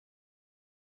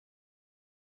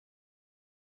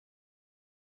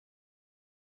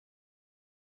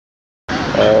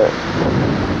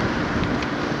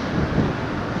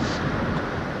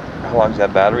How long does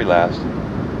that battery last?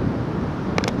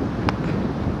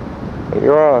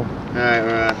 You're on. Alright,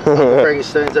 we're on. Uncle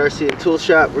Frankenstein's RC and Tool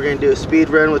Shop. We're going to do a speed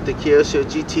run with the Kyosho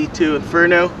GT2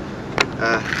 Inferno.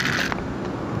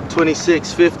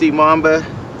 2650 Mamba.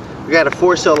 We got a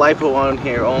 4-cell LiPo on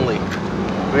here only.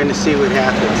 We're going to see what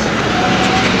happens.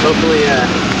 Hopefully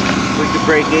we could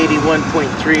break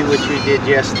 81.3, which we did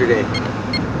yesterday.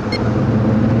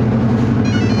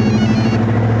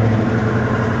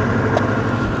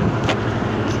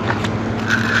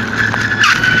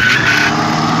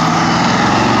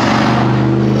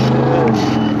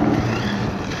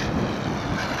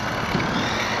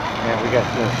 We got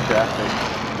too much traffic.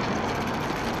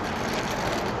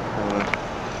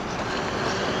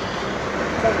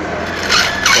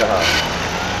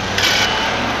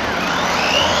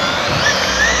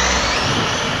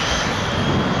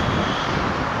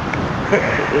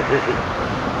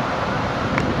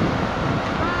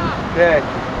 Okay.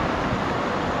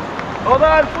 Hold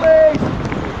on, please.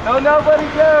 No, nobody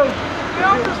go. Get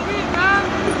off the speed, man.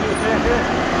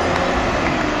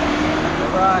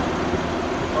 Hold on.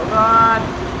 Hold on.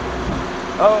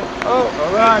 Oh,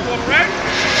 hold on.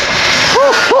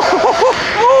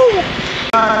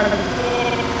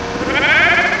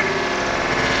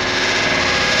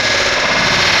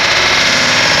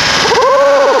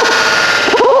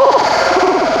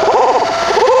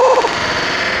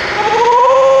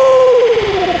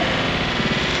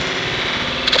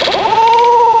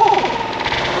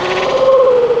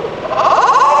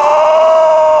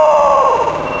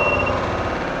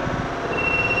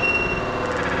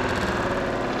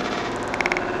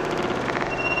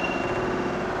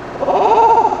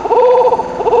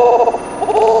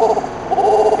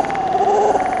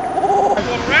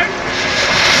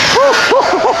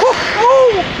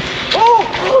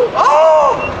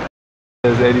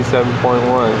 It's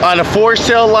 87.1. On a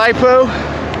 4-cell LiPo,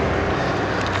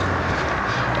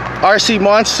 RC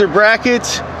Monster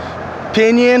brackets,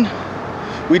 pinion.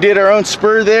 We did our own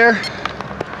spur there.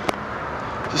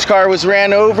 This car was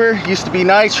ran over, used to be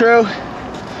nitro.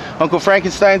 Uncle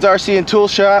Frankenstein's RC and Tool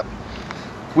Shop.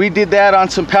 We did that on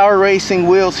some power racing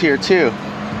wheels here too.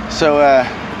 So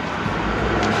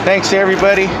thanks to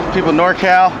everybody, people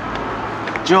NorCal,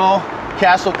 Joel,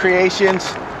 Castle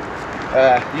Creations.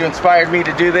 You inspired me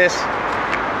to do this.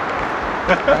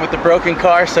 And with the broken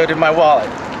car, so did my wallet.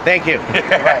 Thank you.